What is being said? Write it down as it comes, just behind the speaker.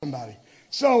somebody.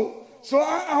 So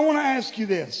I want to ask you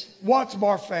this. Watts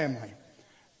Bar family.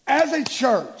 As a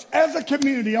church, as a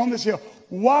community on this hill,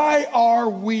 why are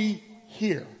we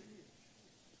here?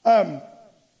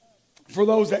 For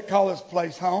those that call this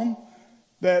place home,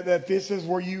 that this is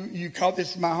where you call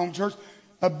this my home church,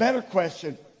 a better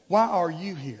question, why are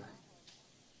you here?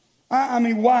 I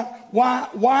mean,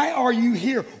 why are you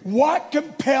here? What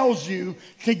compels you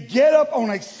to get up on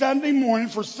a Sunday morning?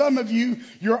 For some of you,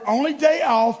 your only day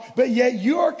off, but yet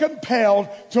you are compelled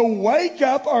to wake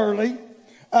up early.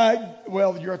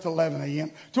 Well, you're at 11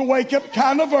 a.m. To wake up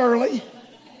kind of early.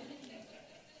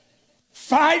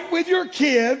 Fight with your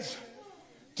kids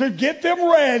to get them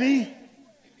ready.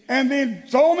 And then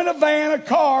throw them in a van, a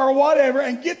car, or whatever,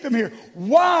 and get them here.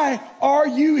 Why are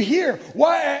you here?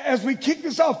 Why, as we kick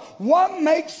this off, what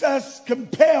makes us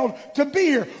compelled to be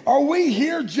here? Are we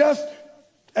here just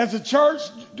as a church?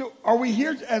 Are we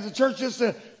here as a church just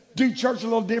to do church a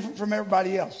little different from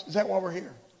everybody else? Is that why we're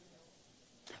here?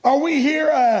 Are we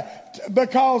here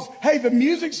because, hey, the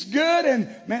music's good and,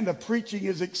 man, the preaching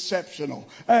is exceptional?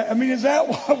 I mean, is that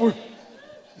why we're...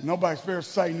 Nobody's fair to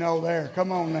say no there.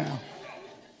 Come on now.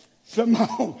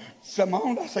 Simone.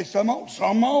 I say Simone.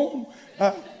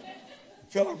 I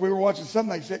feel like we were watching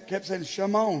something. They kept saying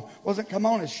Shimon. Wasn't come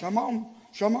on, it's Shimon.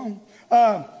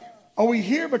 Are we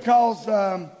here because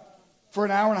for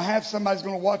an hour and a half somebody's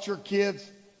going to watch your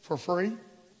kids for free?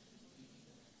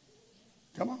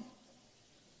 Come on.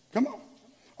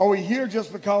 Are we here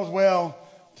just because, well,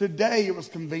 today it was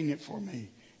convenient for me?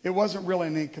 It wasn't really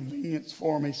an inconvenience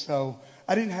for me, so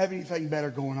I didn't have anything better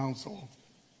going on, so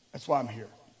that's why I'm here.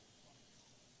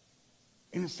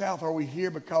 In the South, are we here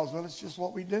because, well, it's just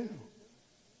what we do.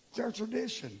 It's our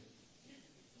tradition.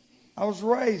 I was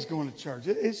raised going to church.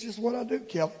 It's just what I do,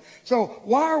 Kelly. So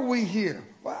why are we here?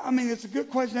 Well, I mean, it's a good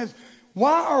question.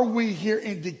 Why are we here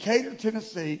in Decatur,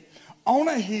 Tennessee, on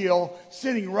a hill,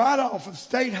 sitting right off of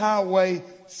State Highway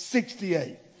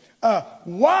 68?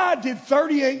 Why did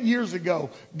 38 years ago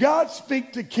God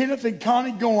speak to Kenneth and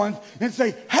Connie Goins and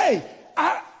say, hey,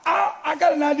 I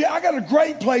got an idea. I got a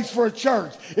great place for a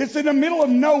church. It's in the middle of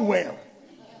nowhere.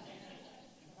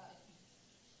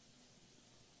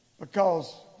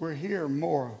 Because we're here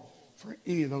more for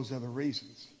any of those other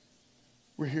reasons.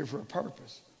 We're here for a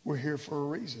purpose. We're here for a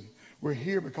reason. We're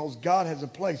here because God has a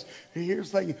place.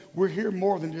 Here's the thing. We're here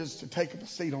more than just to take up a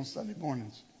seat on Sunday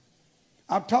mornings.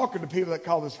 I'm talking to people that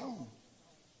call this home.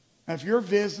 Now, if you're a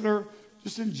visitor,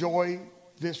 just enjoy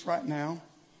this right now.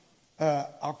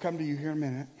 I'll come to you here in a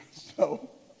minute.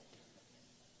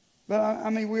 But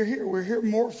I mean, we're here. We're here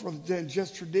more than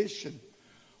just tradition.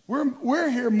 We're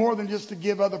here more than just to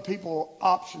give other people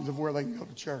options of where they can go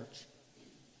to church.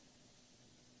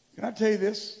 Can I tell you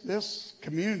this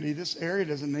community, this area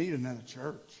doesn't need another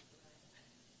church.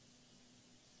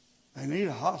 They need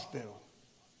a hospital.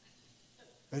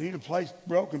 They need a place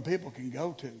broken people can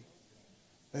go to.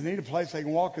 They need a place they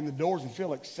can walk in the doors and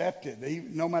feel accepted,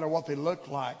 no matter what they look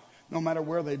like. No matter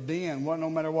where they've been, no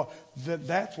matter what,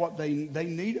 that's what they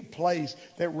need, a place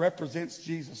that represents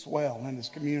Jesus well in this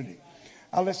community.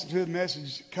 I listened to the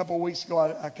message a couple of weeks ago.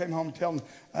 I came home telling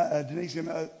Denise, and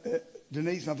I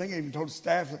think I even told the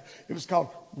staff, it was called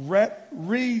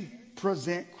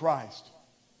Represent Christ.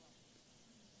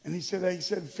 And he said, it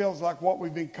feels like what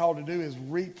we've been called to do is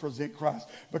represent Christ.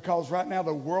 Because right now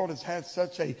the world has had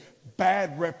such a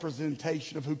bad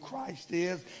representation of who Christ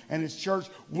is and his church.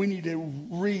 We need to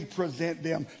represent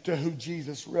them to who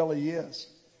Jesus really is.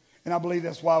 And I believe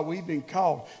that's why we've been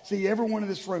called. See, everyone in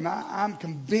this room, I'm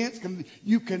convinced,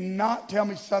 you cannot tell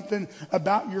me something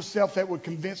about yourself that would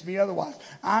convince me otherwise.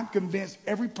 I'm convinced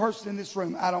every person in this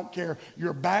room, I don't care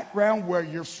your background, where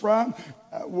you're from,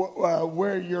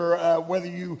 where you're, whether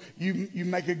you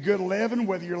make a good living,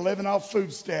 whether you're living off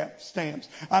food stamps.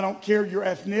 I don't care your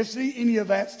ethnicity, any of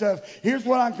that stuff. Here's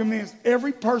what I'm convinced.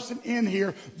 Every person in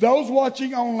here, those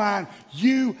watching online,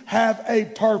 you have a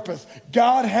purpose.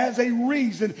 God has a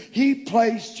reason he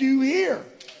placed you here.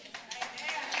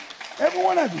 Every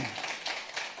one of you.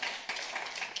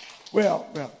 Well,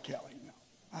 Kelly,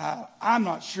 no. I'm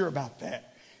not sure about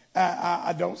that.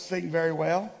 I don't sing very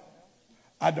well.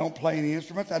 I don't play any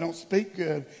instruments. I don't speak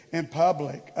good in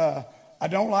public. I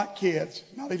don't like kids,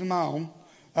 not even my own.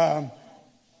 I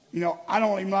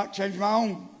don't even like changing my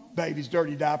own baby's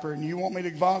dirty diaper, and you want me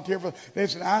to volunteer for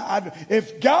this?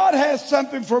 If God has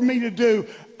something for me to do,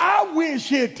 I wish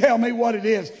he'd tell me what it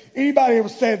is. Anybody ever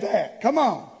said that? Come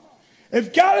on.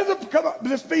 If God has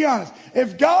let's be honest.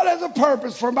 If God has a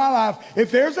purpose for my life, if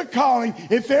there's a calling,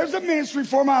 if there's a ministry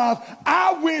for my life,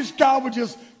 I wish God would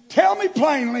just tell me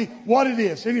plainly what it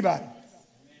is. Anybody?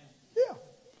 Yeah.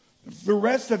 The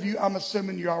rest of you, I'm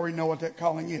assuming you already know what that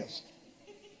calling is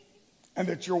and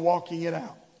that you're walking it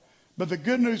out. But the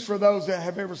good news for those that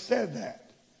have ever said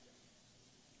that,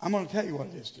 I'm going to tell you what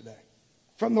it is today.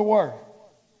 From the Word.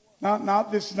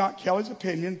 This is not Kelly's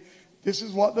opinion. This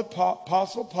is what the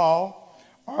Apostle Paul,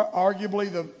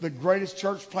 arguably the greatest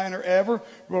church planter ever,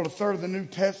 wrote a third of the New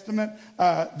Testament.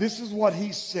 This is what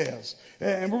he says.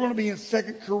 And we're going to be in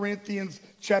 2 Corinthians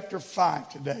chapter 5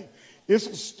 today.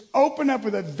 This will open up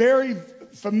with a very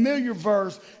familiar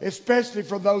verse, especially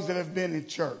for those that have been in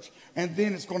church. And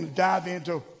then it's going to dive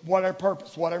into what our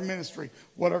purpose, what our ministry,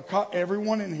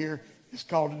 everyone in here is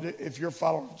called to do if you're a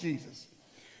follower of Jesus.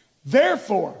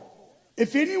 Therefore,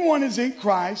 if anyone is in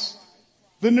Christ,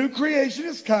 the new creation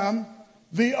has come,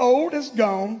 the old is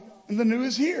gone, and the new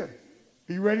is here.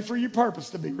 Are you ready for your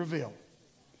purpose to be revealed?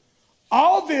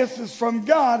 All this is from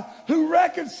God, who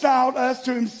reconciled us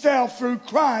to himself through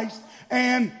Christ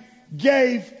and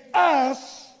gave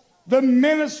us the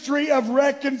ministry of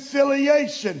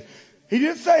reconciliation. He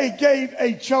didn't say he gave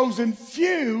a chosen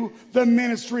few the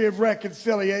ministry of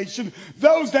reconciliation.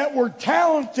 Those that were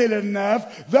talented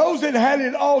enough, those that had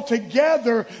it all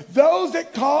together, those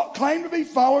that claimed to be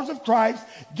followers of Christ,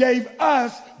 gave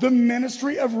us the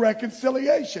ministry of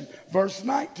reconciliation. Verse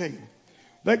 19.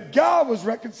 That God was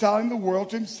reconciling the world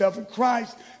to himself in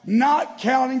Christ, not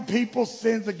counting people's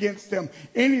sins against them.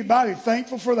 Anybody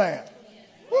thankful for that?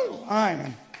 Woo, I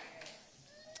am.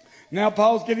 Now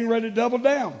Paul's getting ready to double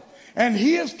down. And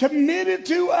he has committed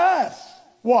to us,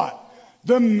 what?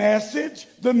 The message,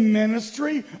 the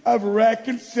ministry of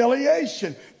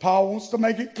reconciliation. Paul wants to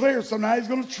make it clear, so now he's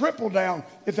going to triple down,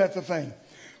 if that's a thing.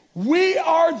 We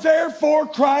are therefore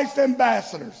Christ's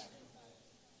ambassadors.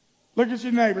 Look at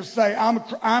your neighbor, say,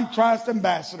 I'm Christ's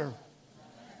ambassador.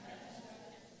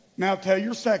 Now tell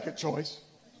your second choice.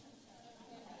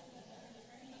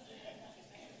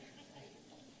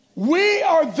 We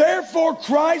are therefore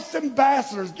Christ's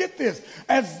ambassadors. Get this.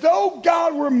 As though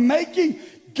God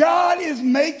is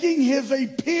making his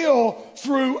appeal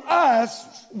through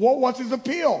us. What's his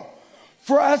appeal?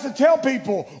 For us to tell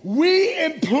people, we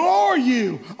implore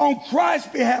you on Christ's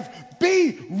behalf,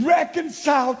 be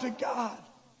reconciled to God.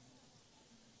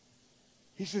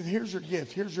 He said, here's your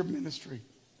gift. Here's your ministry.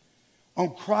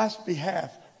 On Christ's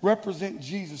behalf, represent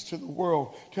Jesus to the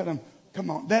world. Tell them, come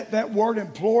on. That word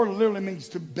implore literally means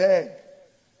to beg.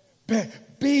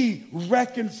 Be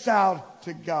reconciled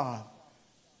to God.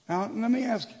 Now, let me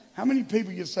ask you, how many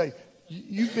people you say,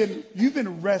 you've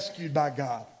been rescued by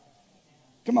God?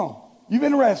 Come on. You've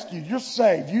been rescued. You're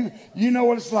saved. You know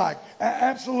what it's like.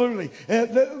 Absolutely.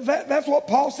 That's what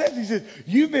Paul says. He says,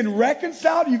 you've been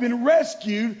reconciled. You've been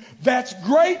rescued. That's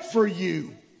great for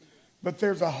you. But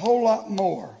there's a whole lot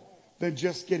more than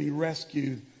just getting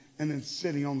rescued and then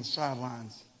sitting on the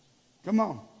sidelines. Come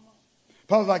on.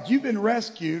 Paul's like, you've been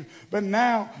rescued, but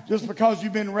now just because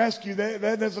you've been rescued,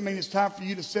 that doesn't mean it's time for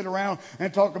you to sit around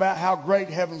and talk about how great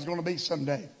heaven's going to be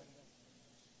someday.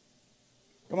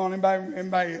 Come on,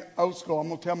 anybody old school? I'm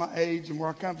going to tell my age and where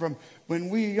I come from. When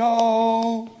we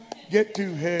all get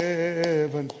to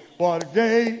heaven, what a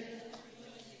day.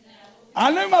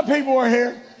 I knew my people were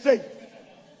here. See,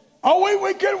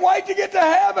 we couldn't wait to get to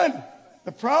heaven.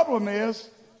 The problem is,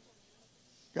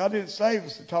 God didn't save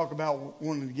us to talk about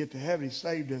wanting to get to heaven. He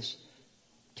saved us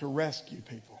to rescue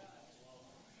people.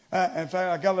 In fact,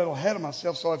 I got a little ahead of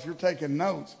myself, so if you're taking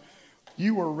notes,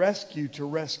 you were rescued to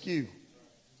rescue.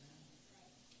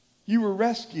 You were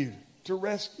rescued to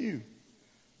rescue.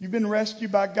 You've been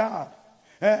rescued by God.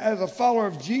 As a follower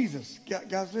of Jesus,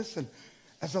 guys, listen.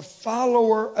 As a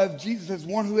follower of Jesus, as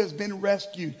one who has been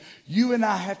rescued, you and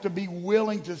I have to be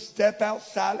willing to step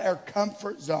outside our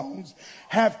comfort zones,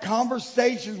 have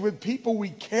conversations with people we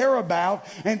care about,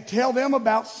 and tell them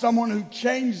about someone who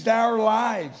changed our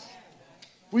lives.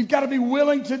 We've got to be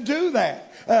willing to do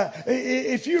that.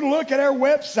 If you look at our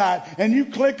website and you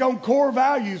click on core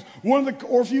values,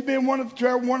 or if you've been one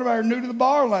of our new to the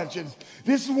bar luncheons,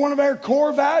 this is one of our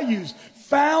core values.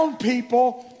 Found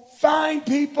people, find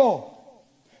people.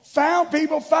 Found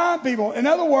people, find people. In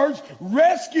other words,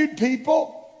 rescued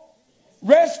people,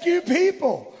 rescue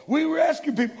people. We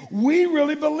rescue people. We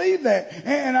really believe that.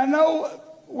 And I know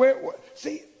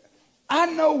I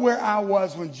know where I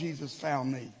was when Jesus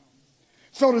found me.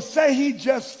 So to say he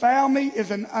just found me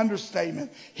is an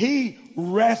understatement. He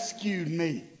rescued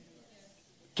me.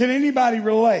 Can anybody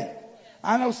relate?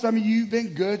 I know some of you have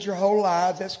been good your whole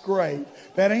lives. That's great.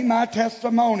 That ain't my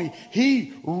testimony.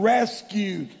 He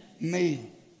rescued me.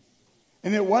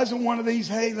 And it wasn't one of these,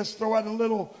 hey, let's throw out a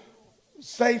little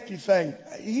safety thing.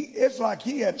 It's like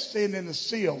he had to send in the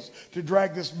SEALs to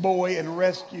drag this boy and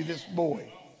rescue this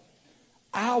boy.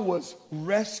 I was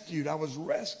rescued. I was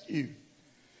rescued.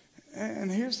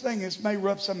 And here's the thing, this may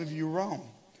rub some of you wrong,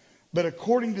 but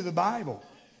according to the Bible,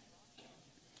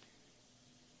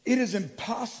 it is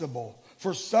impossible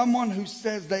for someone who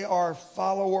says they are a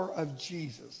follower of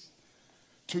Jesus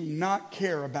to not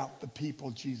care about the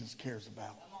people Jesus cares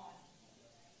about.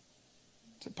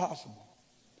 It's impossible.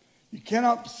 You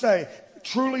cannot say,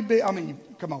 truly be,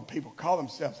 come on, people call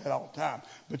themselves that all the time,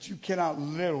 but you cannot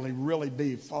literally really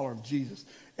be a follower of Jesus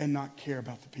and not care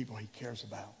about the people he cares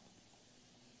about.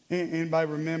 Anybody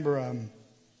remember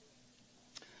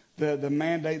the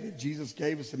mandate that Jesus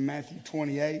gave us in Matthew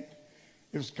 28?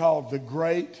 It was called the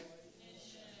Great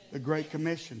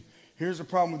Commission. Here's the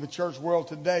problem with the church world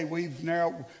today. We've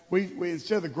narrowed, we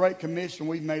instead of the Great Commission,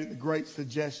 we've made it the Great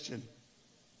Suggestion.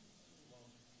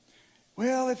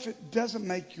 Well, if it doesn't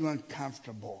make you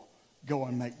uncomfortable, go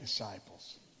and make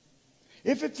disciples.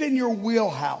 If it's in your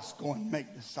wheelhouse, go and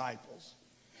make disciples.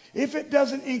 If it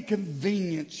doesn't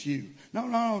inconvenience you.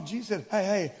 No. Jesus said,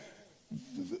 hey,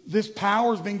 this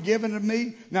power's been given to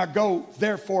me. Now go,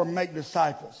 therefore, make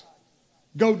disciples.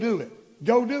 Go do it.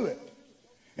 Go do it.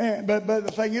 But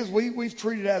the thing is, we've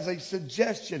treated it as a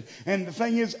suggestion. And the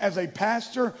thing is, as a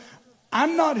pastor,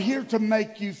 I'm not here to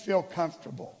make you feel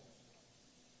comfortable.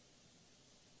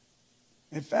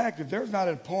 In fact, if there's not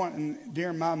a point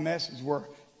during my message where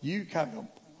you kind of go,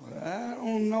 I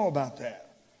don't know about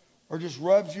that, or just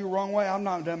rubs you the wrong way, I'm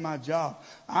not done my job.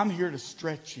 I'm here to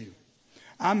stretch you.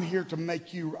 I'm here to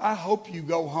make you, I hope you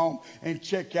go home and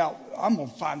check out. I'm going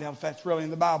to find out if that's really in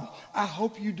the Bible. I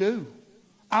hope you do.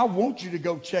 I want you to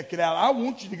go check it out. I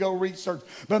want you to go research.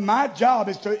 But my job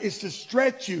is to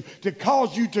stretch you, to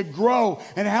cause you to grow.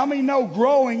 And how many know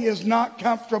growing is not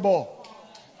comfortable?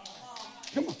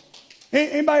 Come on.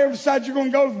 Anybody ever decide you're going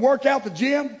to go work out the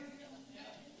gym?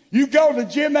 You go to the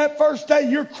gym that first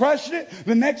day, you're crushing it.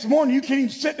 The next morning, you can't even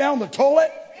sit down on the toilet.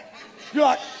 You're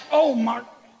like,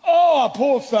 I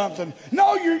pulled something.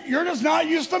 No, you're just not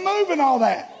used to moving all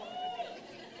that.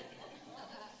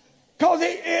 Because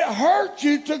it hurts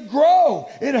you to grow.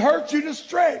 It hurts you to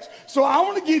stretch. So I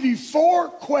want to give you 4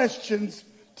 questions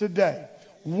today.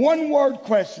 1-word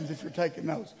questions if you're taking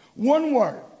notes. 1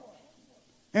 word.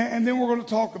 And then we're going to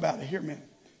talk about it. Here a minute.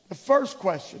 The first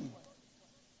question,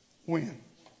 when?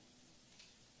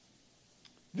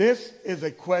 This is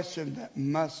a question that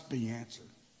must be answered.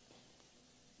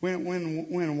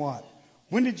 When what?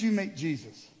 When did you meet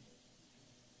Jesus?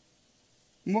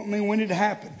 When did it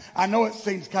happen? I know it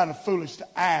seems kind of foolish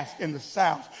to ask in the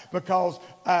South because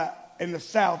in the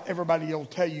South, everybody will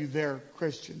tell you they're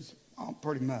Christians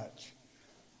pretty much.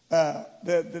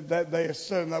 They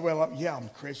assume that, well, yeah, I'm a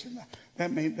Christian.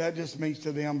 That just means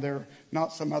to them they're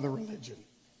not some other religion.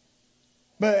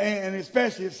 And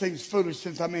especially it seems foolish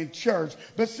since I'm in church.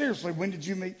 But seriously, when did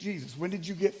you meet Jesus? When did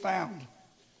you get found?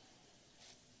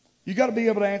 You got to be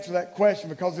able to answer that question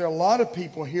because there are a lot of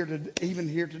people even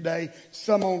here today,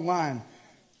 some online,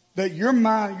 that your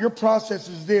mind, your process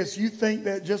is this. You think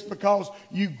that just because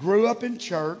you grew up in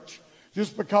church,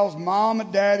 just because mom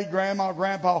and daddy, grandma,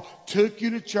 grandpa took you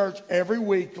to church every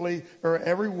week, because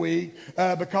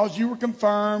you were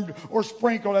confirmed or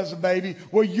sprinkled as a baby,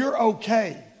 well, you're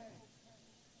okay.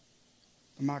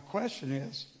 And my question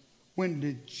is, when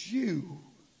did you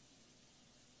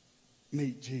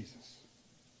meet Jesus?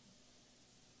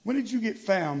 When did you get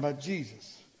found by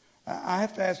Jesus? I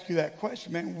have to ask you that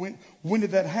question, man. When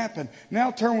did that happen? Now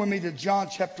turn with me to John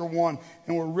chapter 1,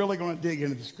 and we're really going to dig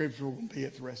into the scripture. We're going to be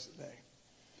it the rest of the day.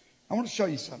 I want to show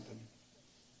you something.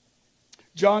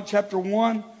 John chapter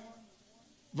 1,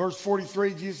 verse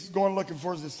 43, Jesus is going looking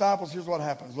for his disciples. Here's what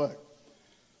happens. Look.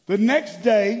 The next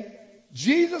day,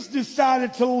 Jesus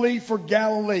decided to leave for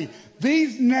Galilee.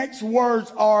 These next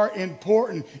words are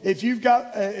important. If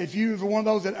you're one of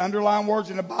those that underline words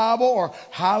in the Bible or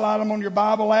highlight them on your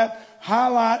Bible app,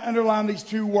 underline these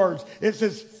 2 words. It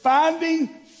says, finding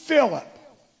Philip.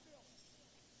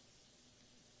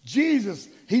 Jesus,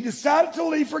 he decided to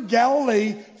leave for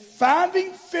Galilee.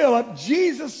 Finding Philip,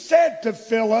 Jesus said to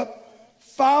Philip,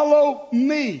 follow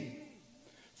me.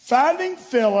 Finding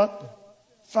Philip,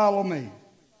 follow me.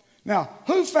 Now,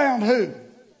 who found who?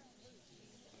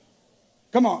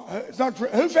 Come on, it's not true.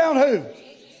 Who found who?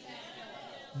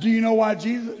 Do you know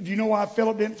why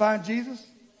Philip didn't find Jesus?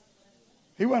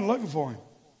 He wasn't looking for him.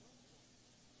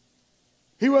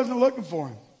 He wasn't looking for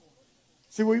him.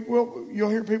 See, you'll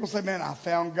hear people say, man, I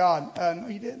found God. No,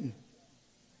 he didn't.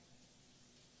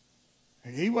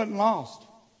 He wasn't lost.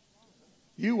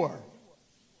 You were.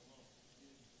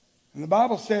 And the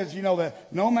Bible says,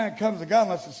 that no man comes to God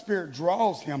unless the Spirit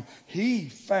draws him. He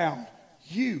found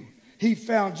you. he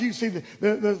found you. See,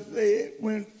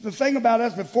 the thing about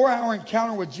us, before our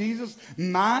encounter with Jesus,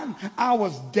 I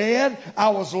was dead, I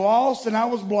was lost, and I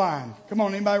was blind. Come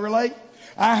on, anybody relate?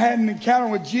 I had an encounter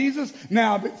with Jesus.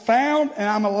 Now I've been found, and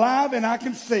I'm alive, and I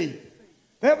can see.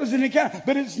 That was an encounter.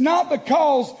 But it's not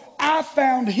because I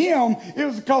found him. It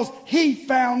was because he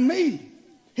found me.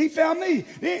 He found me.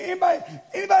 Anybody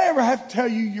ever have to tell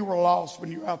you you were lost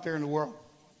when you were out there in the world?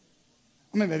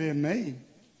 I mean, they didn't mean.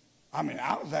 I mean,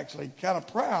 I was actually kind of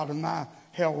proud of my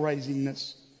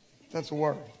hell-raisingness. That's a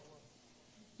word.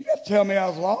 You got to tell me I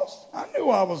was lost. I knew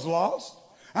I was lost.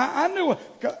 I knew.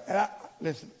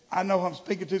 Listen, I know who I'm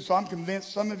speaking to, so I'm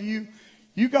convinced some of you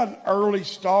got an early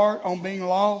start on being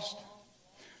lost.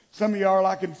 Some of you are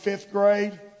like in 5th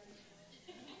grade.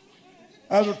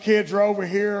 Other kids are over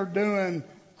here doing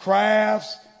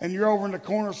crafts, and you're over in the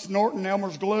corner snorting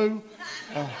Elmer's glue.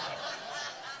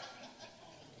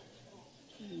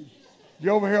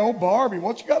 You're over here, oh, Barbie,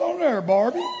 what you got on there,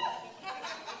 Barbie?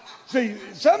 See,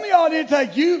 some of y'all didn't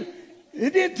take you.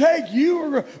 It didn't take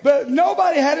you, but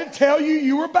nobody had to tell you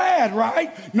you were bad,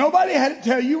 right? Nobody had to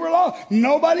tell you were lost.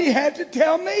 Nobody had to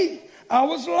tell me I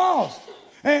was lost.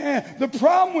 And the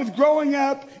problem with growing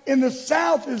up in the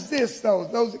South is this, though,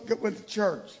 those that went to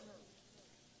church.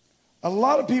 A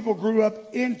lot of people grew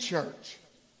up in church,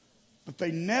 but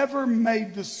they never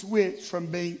made the switch from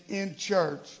being in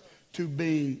church to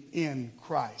being in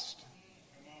Christ.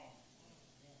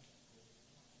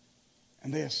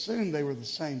 And they assumed they were the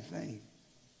same thing.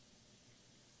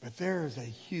 But there is a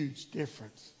huge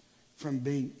difference from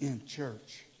being in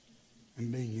church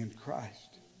and being in Christ.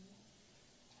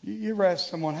 You ever ask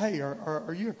someone, hey,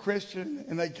 are you a Christian?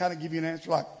 And they kind of give you an answer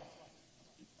like,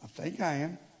 I think I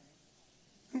am.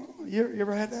 You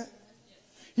ever had that?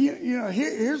 You know,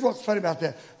 here's what's funny about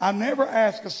that. I never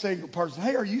ask a single person,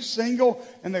 hey, are you single?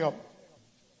 And they go,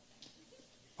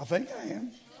 I think I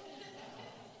am.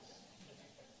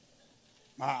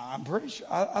 I'm pretty sure.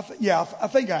 I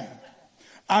think I am.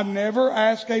 I never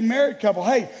ask a married couple,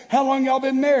 hey, how long y'all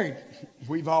been married?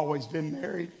 We've always been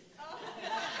married.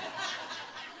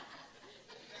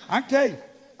 I can tell you,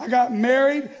 I got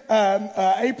married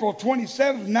April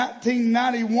 27th,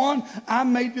 1991. I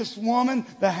made this woman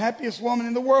the happiest woman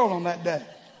in the world on that day.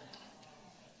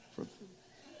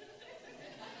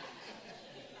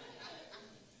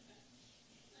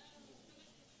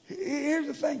 Here's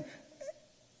the thing.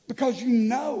 Because you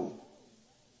know.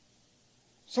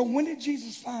 So when did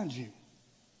Jesus find you?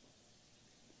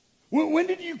 When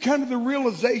did you come to the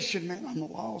realization, man, I'm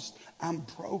lost, I'm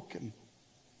broken?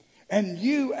 And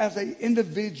you as an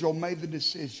individual made the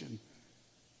decision,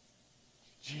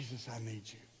 Jesus, I need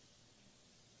you.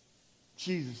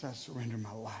 Jesus, I surrender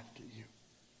my life to you.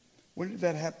 When did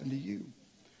that happen to you?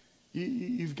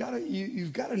 You've got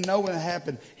to know when it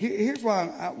happened. Here's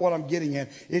what I'm getting at.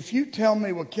 If you tell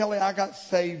me, well, Kelly, I got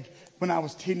saved when I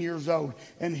was 10 years old,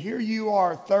 and here you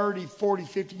are 30, 40,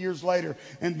 50 years later,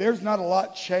 and there's not a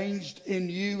lot changed in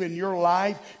you, in your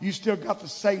life. You still got the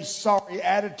same sorry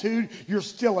attitude. You're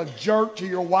still a jerk to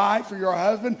your wife or your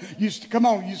husband.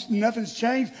 Nothing's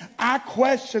changed. I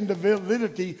question the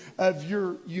validity of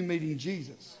you meeting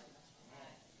Jesus.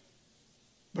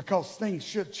 Because things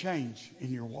should change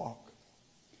in your walk.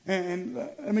 And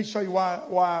let me show you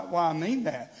why I mean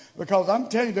that. Because I'm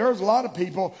telling you, there's a lot of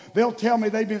people, they'll tell me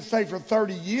they've been saved for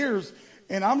 30 years.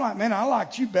 And I'm like, man, I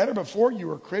liked you better before you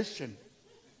were a Christian.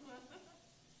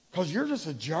 Because you're just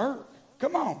a jerk.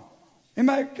 Come on.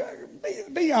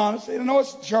 Be honest. I know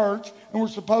it's church, and we're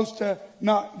supposed to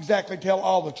not exactly tell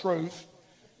all the truth.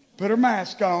 Put our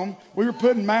mask on. We were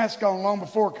putting masks on long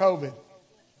before COVID.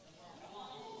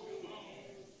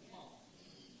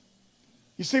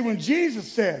 You see, when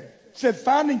Jesus said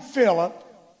finding Philip,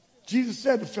 Jesus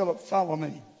said to Philip, follow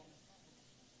me.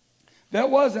 That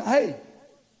wasn't, hey,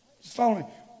 just follow me.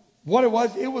 What it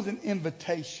was an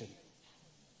invitation.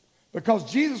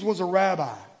 Because Jesus was a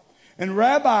rabbi. And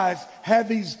rabbis had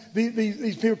these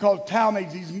people called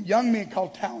talmids, these young men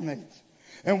called talmids.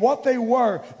 And what they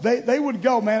were, they would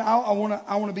go, man, I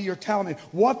want to be your talmid.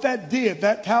 What that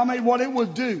talmid, what it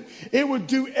would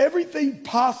do everything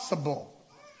possible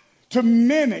to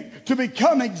mimic, to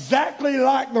become exactly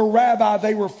like the rabbi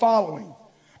they were following.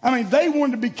 I mean, they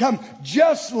wanted to become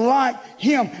just like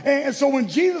him. And so when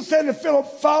Jesus said to Philip,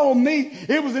 follow me,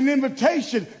 it was an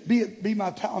invitation. Be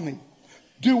my talmid.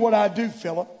 Do what I do,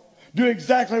 Philip. Do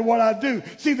exactly what I do.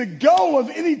 See, the goal of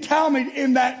any talmid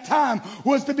in that time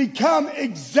was to become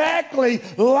exactly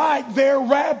like their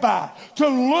rabbi, to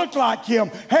look like him,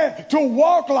 to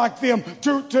walk like them,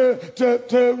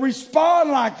 to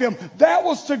respond like them. That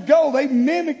was the goal. They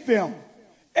mimicked them.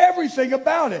 Everything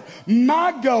about it.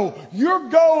 My goal, your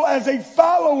goal as a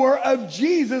follower of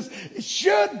Jesus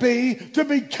should be to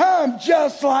become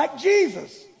just like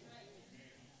Jesus.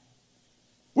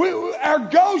 Our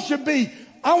goal should be,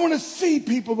 I want to see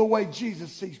people the way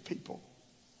Jesus sees people.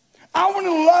 I want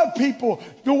to love people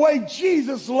the way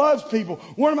Jesus loves people.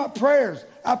 One of my prayers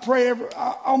I pray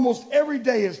almost every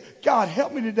day is, God,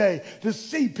 help me today to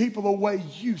see people the way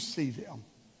you see them.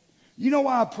 You know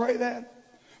why I pray that?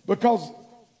 Because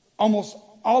almost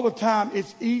all the time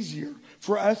it's easier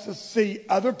for us to see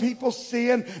other people's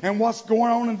sin and what's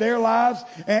going on in their lives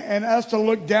and us to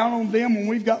look down on them when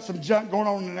we've got some junk going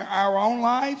on in our own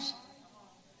lives.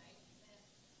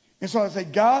 And so I say,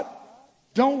 God,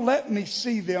 don't let me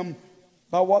see them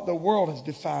by what the world has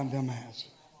defined them as.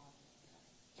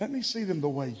 Let me see them the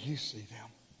way you see them.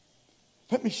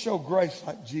 Let me show grace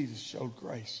like Jesus showed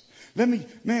grace.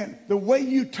 The way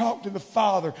you talk to the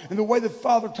Father and the way the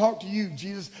Father talked to you,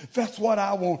 Jesus, that's what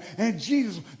I want. And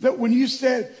Jesus, that when you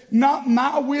said, not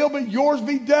my will, but yours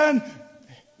be done,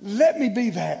 let me be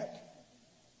that.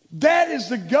 That is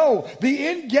the goal. The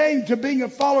end game to being a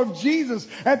follower of Jesus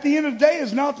at the end of the day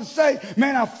is not to say,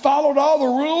 man, I followed all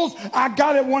the rules. I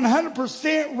got it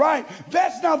 100% right.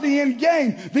 That's not the end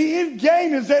game. The end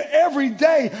game is that every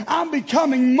day I'm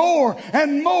becoming more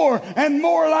and more and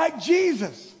more like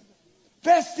Jesus.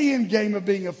 That's the end game of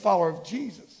being a follower of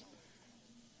Jesus.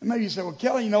 And maybe you say, well,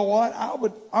 Kelly, you know what?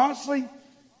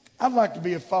 I'd like to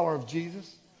be a follower of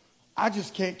Jesus. I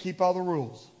just can't keep all the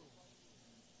rules.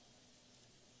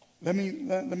 Let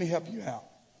me help you out.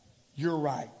 You're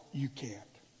right. You can't.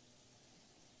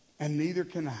 And neither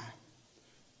can I.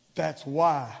 That's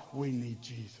why we need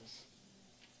Jesus.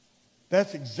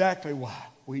 That's exactly why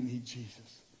we need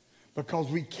Jesus. Because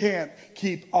we can't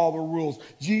keep all the rules.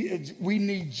 We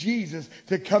need Jesus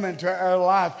to come into our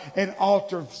life and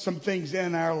alter some things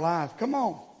in our life. Come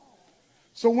on.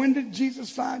 So when did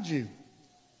Jesus find you?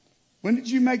 When did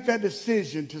you make that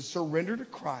decision to surrender to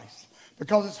Christ?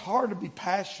 Because it's hard to be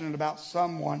passionate about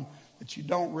someone that you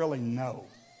don't really know.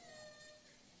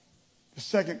 The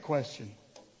second question.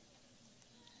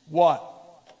 What?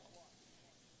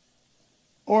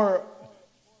 Or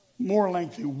more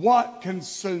lengthy, what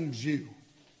consumes you?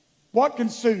 What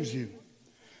consumes you?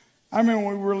 I remember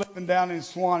when we were living down in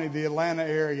Swanee, the Atlanta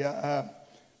area,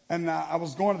 and I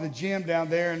was going to the gym down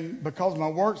there, and because of my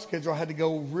work schedule, I had to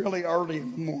go really early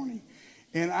in the morning.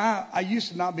 And I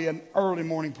used to not be an early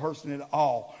morning person at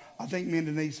all. I think me and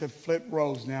Denise have flipped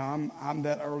roles now. I'm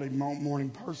that early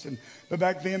morning person. But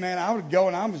back then, man, I would go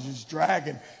and I was just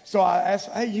dragging. So I asked,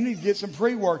 hey, you need to get some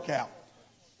pre-workout.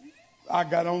 I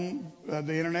got on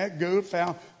the internet, Googled,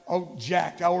 found,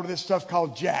 Jacked. I ordered this stuff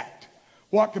called Jacked.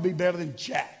 What could be better than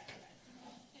Jacked?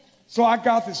 So I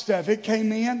got this stuff. It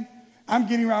came in. I'm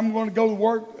going to go to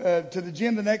work to the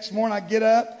gym the next morning. I get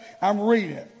up. I'm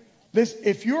reading it.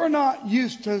 If you're not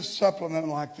used to a supplement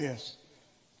like this,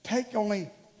 take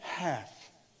only half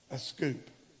a scoop.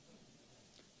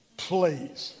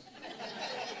 Please.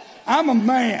 I'm a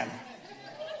man.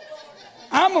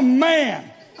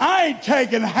 I ain't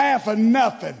taking half of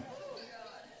nothing.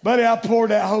 Buddy, I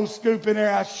poured that whole scoop in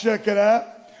there. I shook it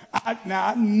up.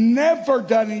 I've never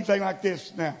done anything like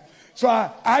this now. So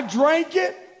I drank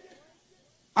it.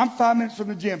 I'm 5 minutes from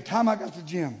the gym. Time I got to the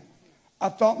gym, I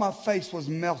thought my face was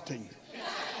melting.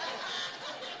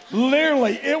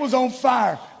 Literally, it was on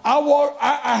fire.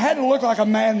 I had to look like a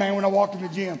madman when I walked in the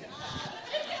gym.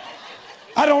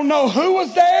 I don't know who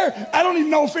was there. I don't even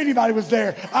know if anybody was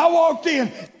there. I walked in.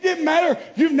 It didn't matter.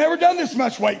 You've never done this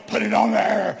much weight. Put it on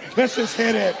there. Let's just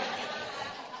hit it.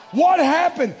 What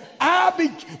happened?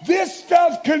 This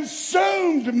stuff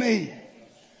consumed me.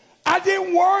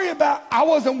 I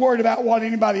wasn't worried about what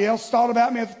anybody else thought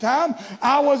about me at the time.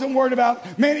 I wasn't worried about,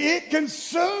 it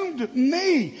consumed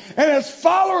me. And as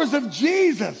followers of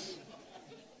Jesus,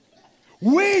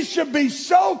 we should be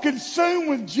so consumed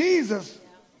with Jesus,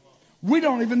 we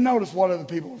don't even notice what other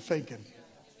people are thinking.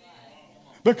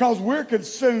 Because we're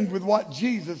consumed with what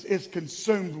Jesus is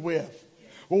consumed with.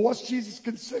 Well, what's Jesus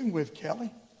consumed with,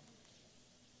 Kelly?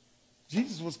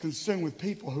 Jesus was consumed with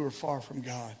people who are far from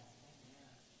God.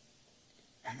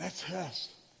 And that's us.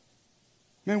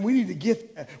 Man, we need to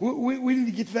get we need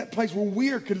to get to that place where we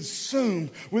are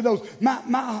consumed with those. My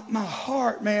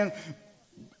heart, man,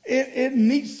 it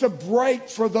needs to break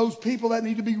for those people that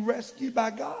need to be rescued by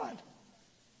God.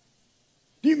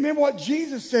 Do you remember what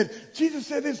Jesus said? Jesus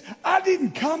said this, I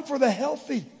didn't come for the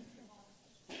healthy.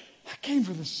 I came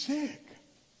for the sick.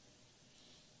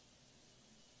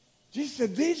 Jesus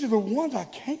said, these are the ones I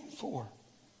came for.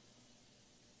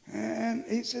 And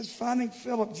he says, finding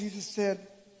Philip, Jesus said,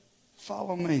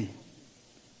 follow me.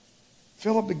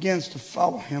 Philip begins to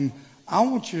follow him. I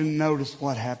want you to notice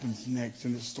what happens next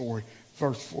in the story,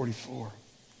 verse 44.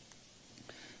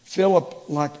 Philip,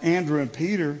 like Andrew and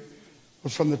Peter,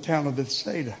 was from the town of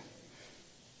Bethsaida.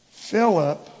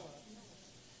 Philip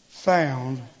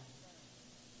found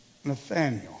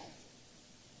Nathanael.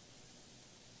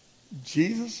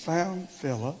 Jesus found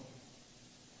Philip.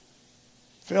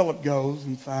 Philip goes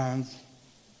and finds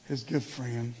his good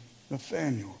friend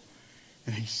Nathanael.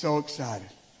 And he's so excited.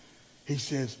 He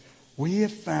says, we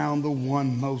have found the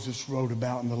one Moses wrote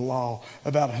about in the law,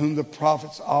 about whom the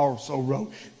prophets also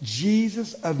wrote,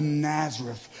 Jesus of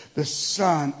Nazareth, the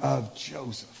son of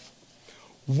Joseph.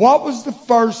 What was the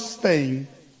first thing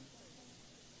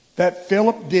that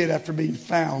Philip did after being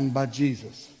found by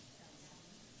Jesus?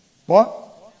 What?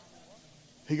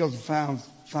 He goes and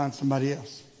finds somebody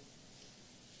else.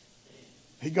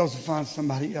 He goes and finds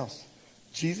somebody else.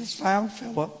 Jesus found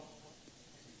Philip.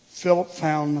 Philip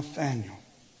found Nathanael.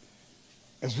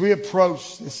 As we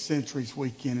approach this Centuries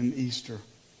Weekend and Easter,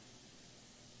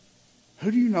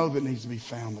 who do you know that needs to be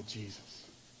found with Jesus?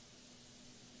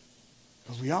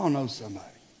 Because we all know somebody.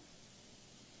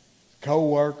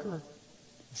 Co-worker,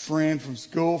 friend from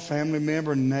school, family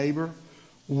member, neighbor,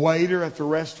 waiter at the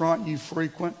restaurant you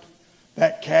frequent,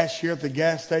 that cashier at the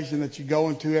gas station that you go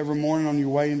into every morning on your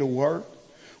way into work.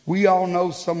 We all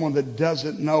know someone that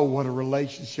doesn't know what a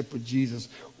relationship with Jesus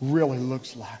really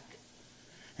looks like.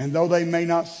 And though they may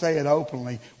not say it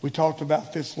openly, we talked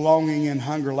about this longing and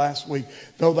hunger last week.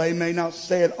 Though they may not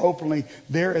say it openly,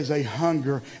 there is a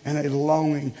hunger and a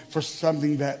longing for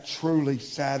something that truly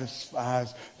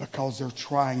satisfies, because they're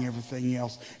trying everything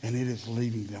else and it is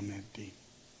leaving them empty.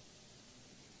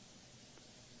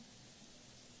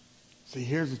 See,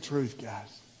 here's the truth,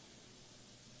 guys.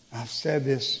 I've said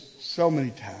this so many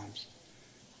times.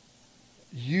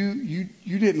 You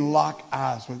didn't lock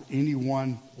eyes with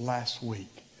anyone last week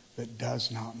that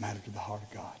does not matter to the heart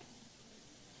of God.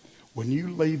 When you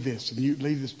leave this and you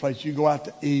leave this place, you go out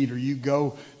to eat or you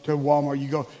go to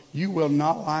Walmart, you will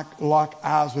not lock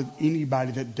eyes with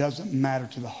anybody that doesn't matter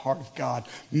to the heart of God.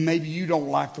 Maybe you don't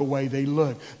like the way they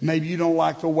look. Maybe you don't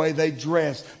like the way they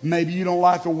dress. Maybe you don't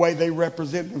like the way they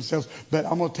represent themselves. But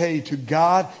I'm going to tell you, to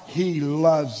God, He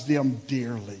loves them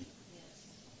dearly.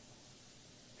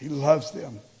 He loves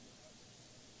them.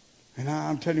 And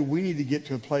I'm telling you, we need to get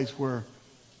to a place where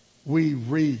we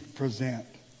represent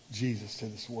Jesus to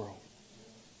this world.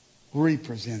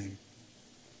 Represent Him.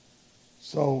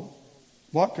 So,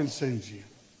 what consumes you?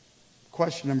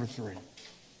 Question number 3.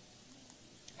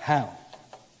 How?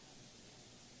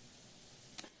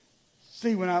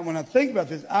 See, when I think about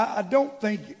this, I don't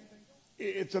think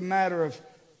it's a matter of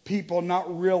people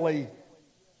not really,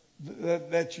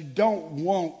 that you don't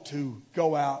want to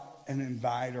go out and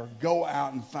invite or go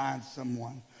out and find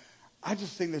someone. I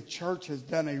just think the church has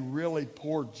done a really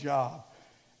poor job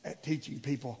at teaching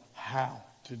people how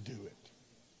to do it.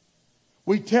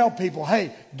 We tell people,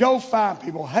 hey, go find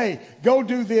people. Hey, go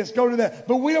do this, go do that.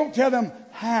 But we don't tell them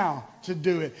how to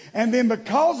do it. And then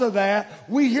because of that,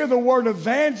 we hear the word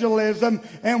evangelism,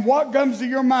 and what comes to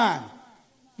your mind?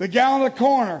 The guy on the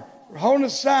corner holding a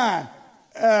sign,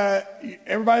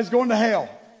 everybody's going to hell.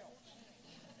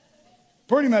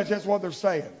 Pretty much that's what they're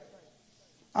saying.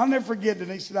 I'll never forget,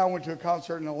 Denise and I went to a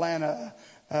concert in Atlanta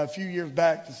a few years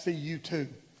back to see U2.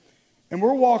 And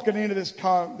we're walking into this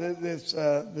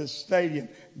stadium.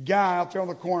 Guy out there on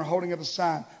the corner holding up a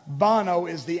sign. Bono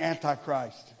is the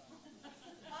Antichrist.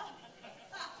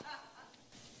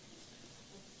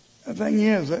 The thing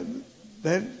is, that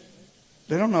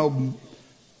they don't know,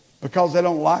 because they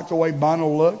don't like the way Bono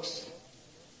looks.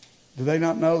 Do they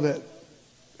not know that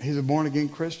he's a born-again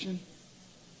Christian?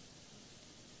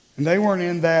 And they weren't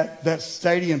in that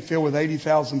stadium filled with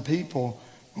 80,000 people.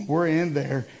 We're in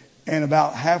there. And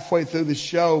about halfway through the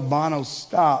show, Bono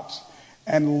stops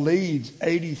and leads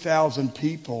 80,000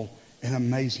 people in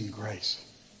Amazing Grace.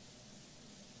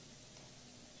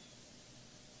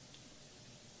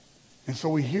 And so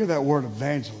we hear that word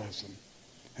evangelism.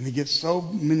 And it gets so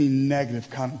many negative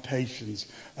connotations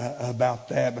about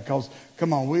that. Because,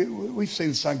 come on, we've seen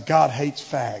the sign, God hates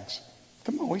fags.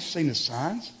 Come on, we've seen the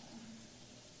signs.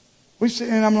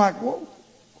 And I'm like, well,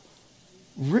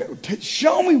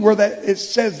 show me where that it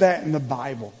says that in the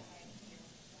Bible.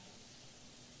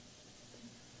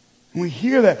 And we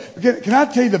hear that. Can I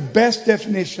tell you the best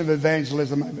definition of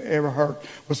evangelism I've ever heard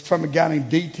was from a guy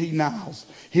named D.T. Niles.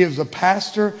 He was a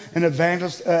pastor and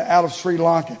evangelist out of Sri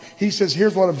Lanka. He says,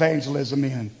 here's what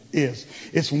evangelism is.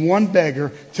 It's one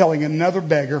beggar telling another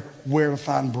beggar where to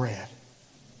find bread.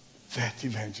 That's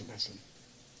evangelism.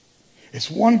 It's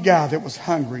one guy that was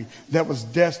hungry, that was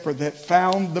desperate, that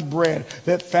found the bread,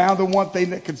 that found the one thing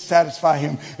that could satisfy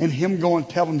him, and him going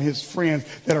telling his friends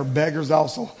that are beggars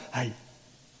also, hey,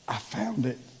 I found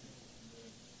it.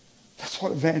 That's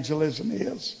what evangelism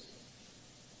is.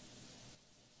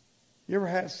 You ever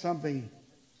had something?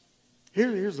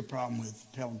 Here's the problem with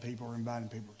telling people or inviting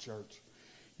people to church.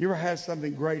 You ever had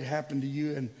something great happen to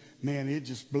you and, man, it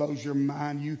just blows your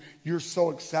mind. You're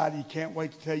so excited you can't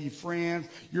wait to tell your friends.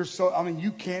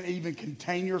 You can't even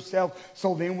contain yourself.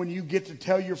 So then when you get to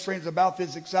tell your friends about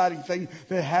this exciting thing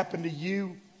that happened to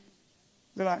you,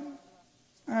 they're like,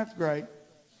 that's great.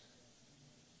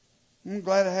 I'm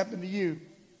glad it happened to you.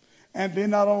 And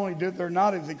then not only do they're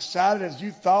not as excited as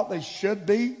you thought they should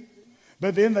be,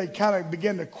 but then they kind of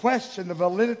begin to question the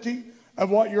validity of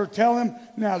what you're telling them.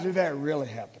 Now, did that really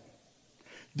happen?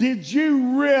 Did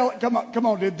you really, come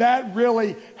on, did that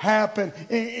really happen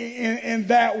in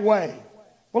that way?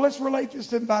 Well, let's relate this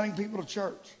to inviting people to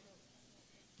church.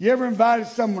 You ever invited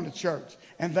someone to church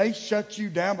and they shut you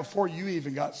down before you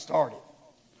even got started?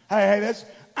 Hey,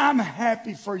 I'm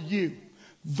happy for you.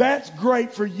 That's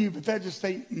great for you, but that just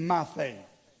ain't my thing.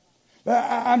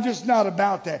 I'm just not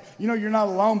about that. You know, you're not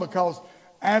alone, because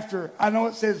I know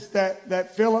it says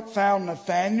that Philip found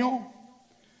Nathanael,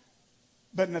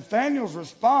 but Nathanael's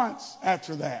response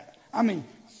after that,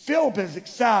 Philip is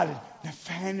excited.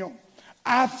 Nathanael,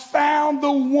 I found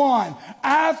the one.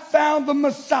 I found the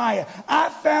Messiah. I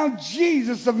found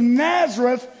Jesus of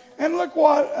Nazareth. And look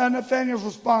what Nathanael's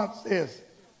response is.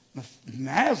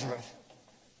 Nazareth?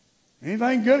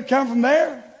 Anything good come from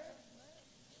there?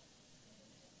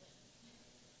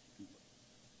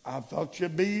 I thought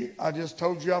I just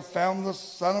told you I found the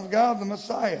Son of God, the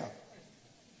Messiah.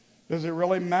 Does it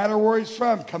really matter where he's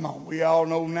from? Come on, we all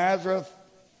know Nazareth.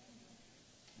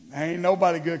 Ain't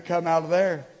nobody good come out of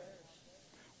there.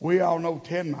 We all know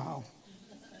 10 Mile.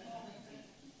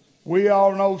 We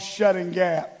all know Shutting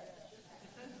Gap.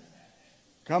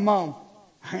 Come on,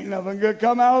 ain't nothing good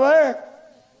come out of there.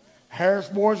 Harris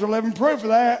boys are living proof of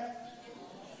that.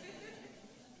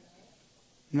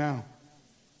 No.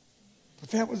 But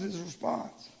that was his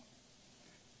response.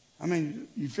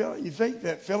 You think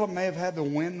that Philip may have had the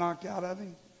wind knocked out of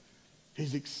him?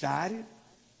 He's excited.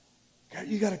 God,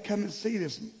 you got to come and see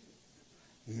this.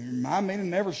 Remind me to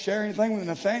never share anything with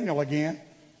Nathanael again.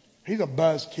 He's a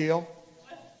buzzkill.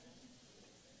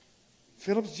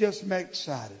 Philip's just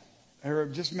excited. Or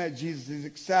just met Jesus. He's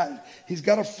excited. He's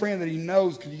got a friend that he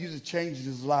knows could use a change in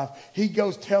his life. He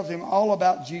goes, tells him all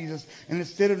about Jesus. And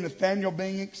instead of Nathanael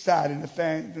being excited,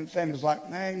 Nathanael's like,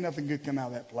 ain't nothing good come out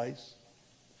of that place.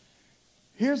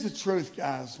 Here's the truth,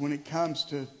 guys, when it comes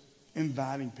to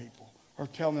inviting people or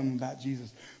telling them about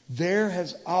Jesus. There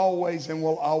has always and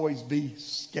will always be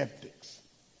skeptics.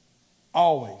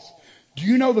 Always. Do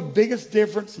you know the biggest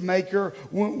difference maker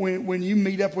when you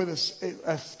meet up with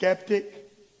a skeptic?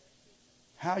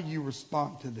 How you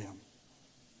respond to them.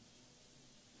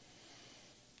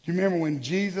 Do you remember when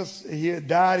Jesus, he had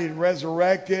died, he had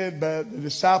resurrected, but the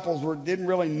disciples didn't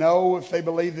really know if they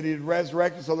believed that he had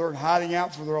resurrected, so they're hiding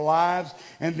out for their lives,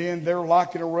 and then they're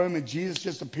locked in a room, and Jesus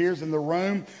just appears in the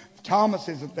room. Thomas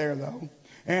isn't there, though.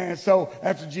 And so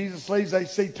after Jesus leaves, they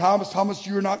see Thomas,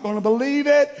 you're not going to believe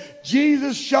it.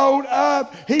 Jesus showed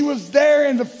up. He was there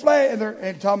in the flesh.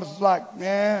 And Thomas is like,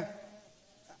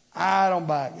 I don't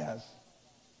buy it, guys.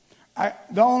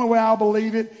 The only way I'll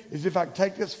believe it is if I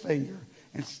take this finger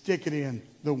and stick it in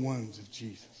the wounds of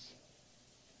Jesus.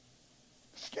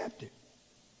 Skeptic.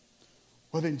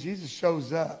 Well, then Jesus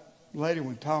shows up later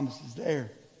when Thomas is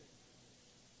there.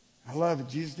 I love it.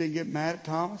 Jesus didn't get mad at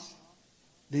Thomas.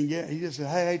 He just said,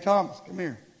 hey, Thomas, come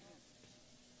here.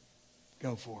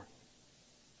 Go for it.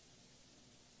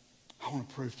 I want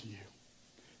to prove to you,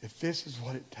 if this is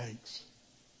what it takes,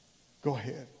 go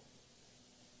ahead.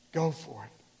 Go for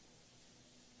it.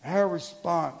 Our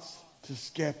response to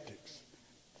skeptics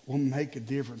will make a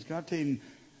difference. Can I tell you,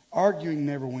 arguing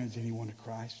never wins anyone to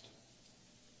Christ.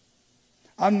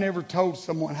 I've never told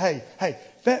someone, hey,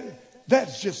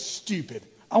 that's just stupid.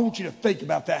 I want you to think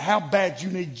about that. How bad you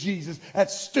need Jesus.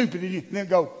 That's stupid. And then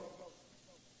go,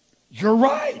 you're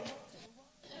right.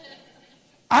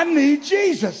 I need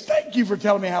Jesus. Thank you for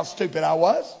telling me how stupid I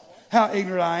was, how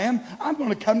ignorant I am. I'm going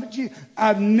to come to Jesus.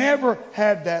 I've never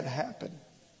had that happen.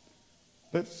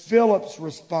 But Philip's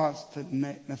response to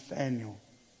Nathanael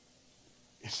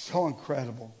is so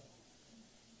incredible.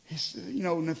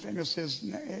 Nathanael says,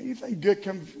 anything good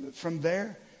come from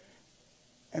there?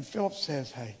 And Philip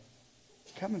says, hey,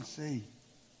 come and see.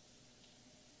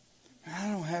 I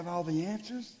don't have all the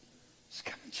answers. Just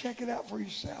come and check it out for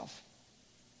yourself.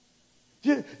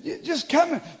 Just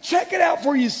come and check it out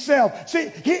for yourself. See,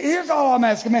 here's all I'm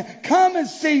asking, man. Come and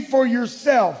see for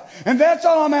yourself. And that's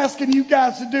all I'm asking you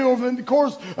guys to do over the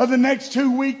course of the next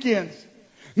 2 weekends.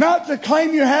 Not to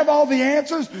claim you have all the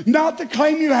answers, not to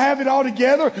claim you have it all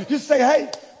together. Just say,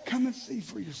 hey, come and see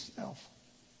for yourself.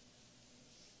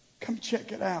 Come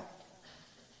check it out.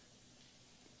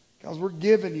 Because we're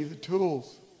giving you the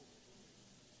tools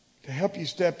to help you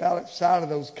step outside of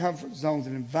those comfort zones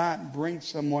and invite and bring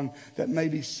someone that may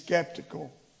be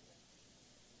skeptical.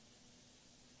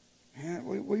 And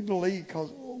we believe,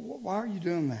 because why are you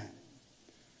doing that?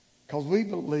 Because we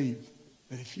believe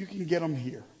that if you can get them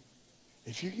here,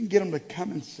 if you can get them to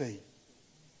come and see,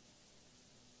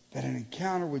 that an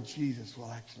encounter with Jesus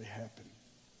will actually happen.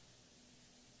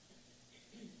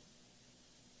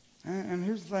 And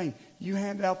here's the thing. You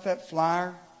hand out that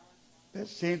flyer, that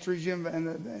Centuries,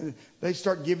 and they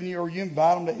start giving you, or you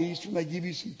invite them to Easter and they give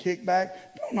you some kickback.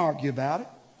 Don't argue about it.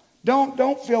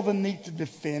 Don't feel the need to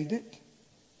defend it.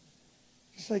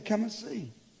 Just say, come and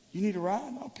see. You need a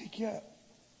ride? I'll pick you up.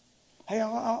 Hey,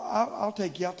 I'll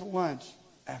take you out to lunch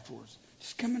afterwards.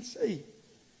 Just come and see.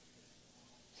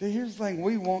 See, here's the thing.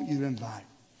 We want you to invite.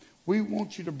 We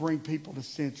want you to bring people to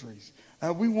Centuries.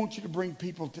 We want you to bring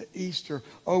people to Easter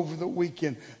over the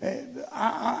weekend.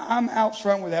 I'm out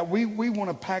front with that. We want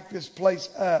to pack this place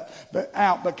up, but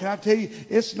can I tell you,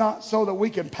 it's not so that we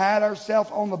can pat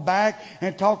ourselves on the back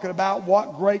and talking about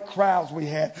what great crowds we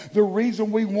had. The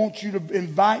reason we want you to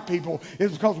invite people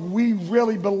is because we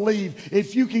really believe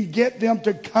if you can get them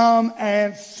to come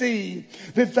and see,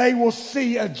 that they will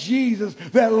see a Jesus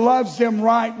that loves them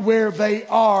right where they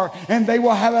are, and they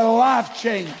will have a life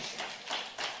change.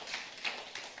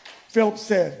 Philip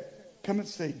said, come and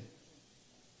see.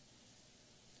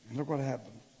 And look what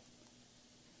happened.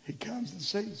 He comes and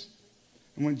sees.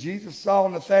 And when Jesus saw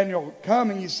Nathanael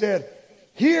coming, he said,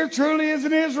 here truly is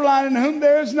an Israelite in whom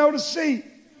there is no deceit.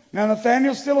 Now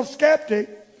Nathanael's still a skeptic.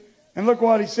 And look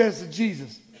what he says to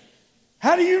Jesus.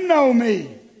 How do you know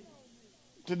me?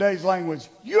 Today's language.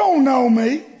 You don't know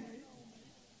me.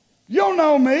 You don't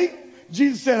know me.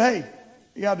 Jesus said, hey,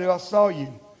 yeah, I do. I saw you.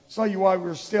 Saw you while we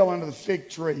were still under the fig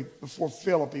tree before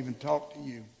Philip even talked to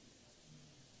you.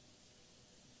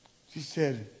 She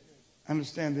said,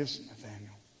 understand this,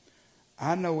 Nathanael.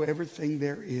 I know everything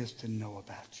there is to know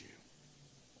about you.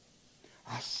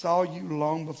 I saw you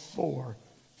long before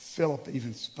Philip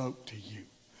even spoke to you.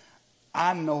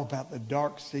 I know about the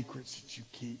dark secrets that you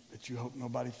keep, that you hope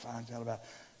nobody finds out about.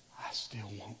 I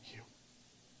still want you.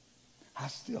 I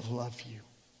still love you.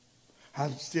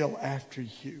 I'm still after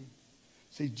you.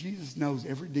 See, Jesus knows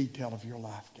every detail of your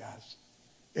life, guys.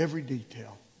 Every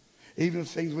detail. Even the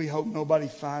things we hope nobody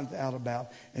finds out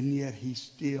about, and yet he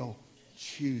still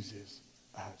chooses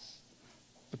us.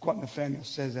 Look what Nathanael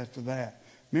says after that.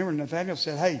 Remember, Nathanael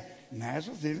said, hey,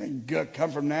 Nazareth, anything good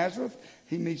come from Nazareth?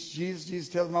 He meets Jesus. Jesus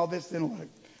tells him all this. Then look.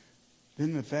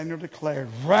 Then Nathanael declared,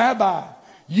 Rabbi,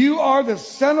 you are the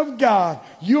Son of God.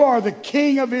 You are the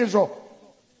King of Israel.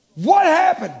 What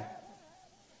happened?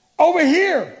 Over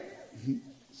here.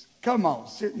 Come on,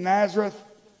 sit in Nazareth.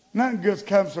 Nothing good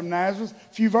comes from Nazareth.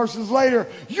 A few verses later,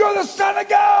 you're the Son of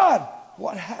God.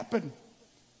 What happened?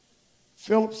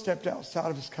 Philip stepped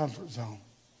outside of his comfort zone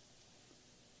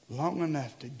long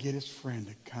enough to get his friend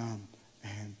to come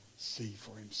and see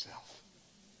for himself.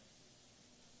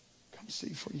 Come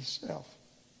see for yourself.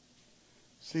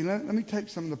 See, let me take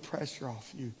some of the pressure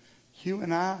off you. You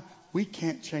and I, we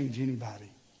can't change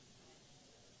anybody.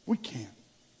 We can't.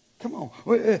 Come on.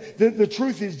 The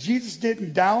truth is Jesus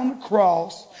didn't die on the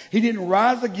cross. He didn't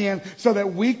rise again so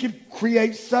that we could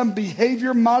create some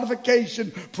behavior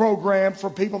modification program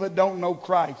for people that don't know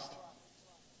Christ.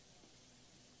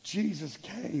 Jesus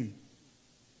came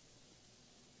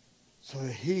so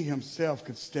that he himself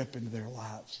could step into their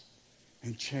lives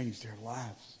and change their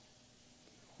lives.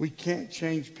 We can't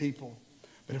change people,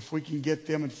 but if we can get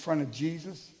them in front of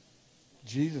Jesus,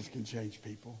 Jesus can change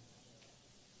people.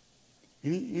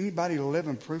 Anybody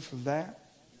living proof of that?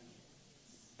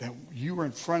 That you were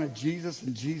in front of Jesus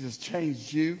and Jesus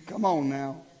changed you? Come on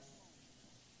now.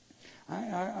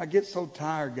 I get so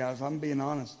tired, guys, I'm being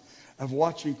honest, of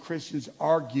watching Christians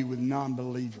argue with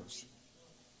non-believers.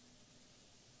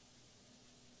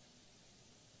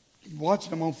 Watching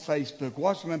them on Facebook,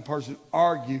 watching them in person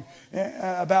argue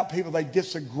about people they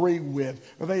disagree with.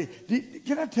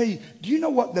 Can I tell you, do you know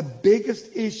what the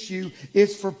biggest issue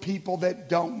is for people that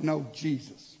don't know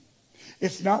Jesus?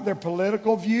 It's not their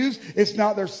political views. It's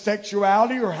not their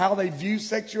sexuality or how they view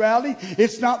sexuality.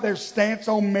 It's not their stance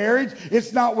on marriage.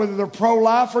 It's not whether they're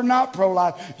pro-life or not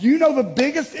pro-life. You know the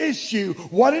biggest issue,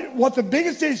 what the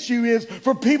biggest issue is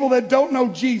for people that don't know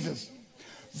Jesus.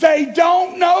 They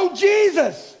don't know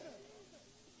Jesus.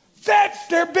 That's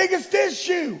their biggest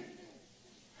issue.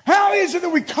 How is it that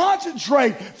we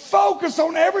concentrate, focus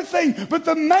on everything but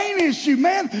the main issue?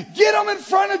 Man, get them in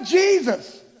front of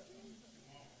Jesus.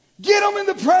 Get them in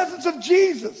the presence of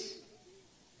Jesus.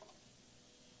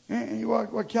 And you know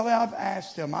what, Kelly, I've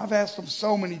asked them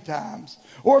so many times.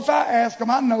 Or if I ask them,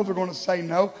 I know they're going to say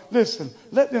no. Listen,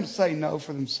 let them say no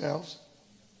for themselves.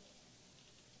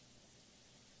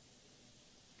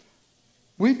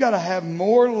 We've got to have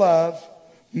more love,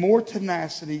 more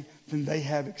tenacity than they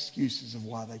have excuses of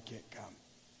why they can't come.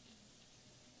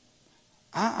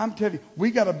 I'm telling you,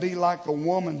 we got to be like the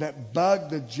woman that bugged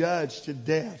the judge to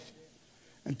death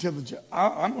until the judge,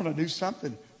 I'm going to do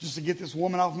something just to get this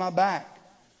woman off my back.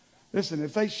 Listen,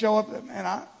 if they show up,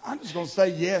 man, I'm just going to say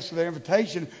yes to their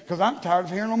invitation because I'm tired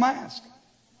of hearing them ask.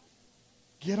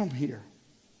 Get them here.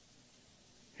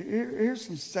 Here's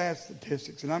some sad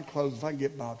statistics, and I'm closing if I can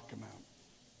get Bob to come out.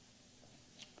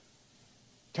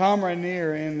 Tom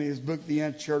Rainier, in his book, The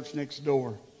Unchurched Next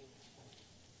Door,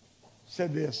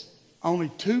 said this: only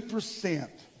 2%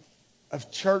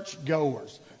 of church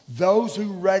goers, those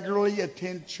who regularly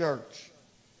attend church,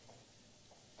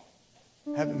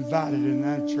 have invited an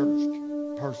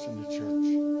unchurched person to church.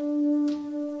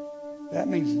 That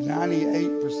means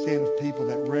 98% of people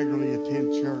that regularly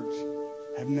attend church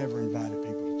have never invited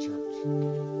people to church.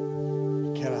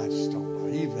 Can I just don't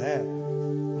believe that?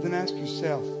 Well, then ask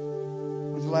yourself,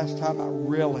 when's the last time I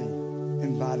really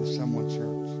invited someone to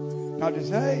church? Not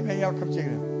just, hey, man, y'all come check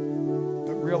it out.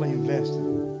 But really invested.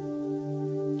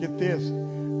 Get this.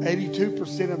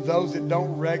 82% of those that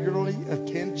don't regularly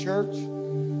attend church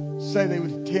say they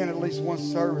would attend at least one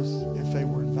service if they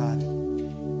were invited.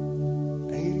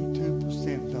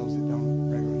 82% of those that don't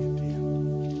regularly attend.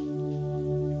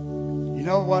 You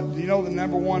know what? Do you know the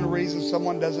number one reason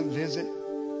someone doesn't visit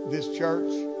this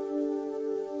church?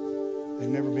 They've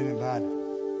never been invited.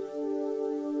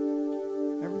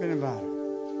 Never been invited.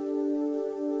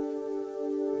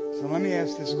 So let me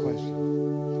ask this question.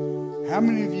 How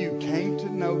many of you came to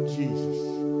know Jesus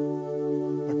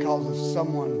because of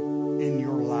someone in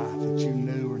your life that you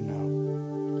knew or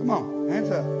know? Come on, hands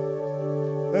up.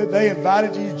 They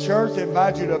invited you to church. They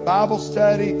invited you to a Bible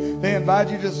study. They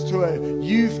invited you just to a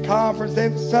youth conference. They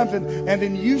did something, and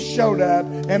then you showed up,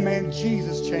 and man,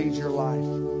 Jesus changed your life.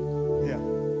 Yeah.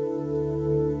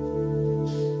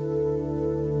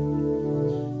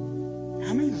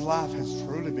 How many's life has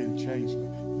truly been changed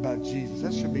by Jesus?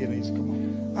 That should be an easy. Come on.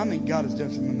 I mean, God has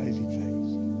done some amazing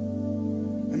things.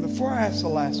 And before I ask the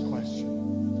last question,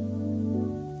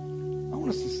 I want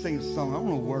us to sing a song. I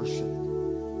want to worship.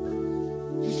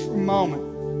 Just for a moment.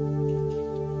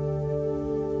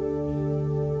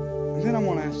 And then I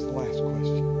want to ask the last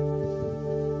question.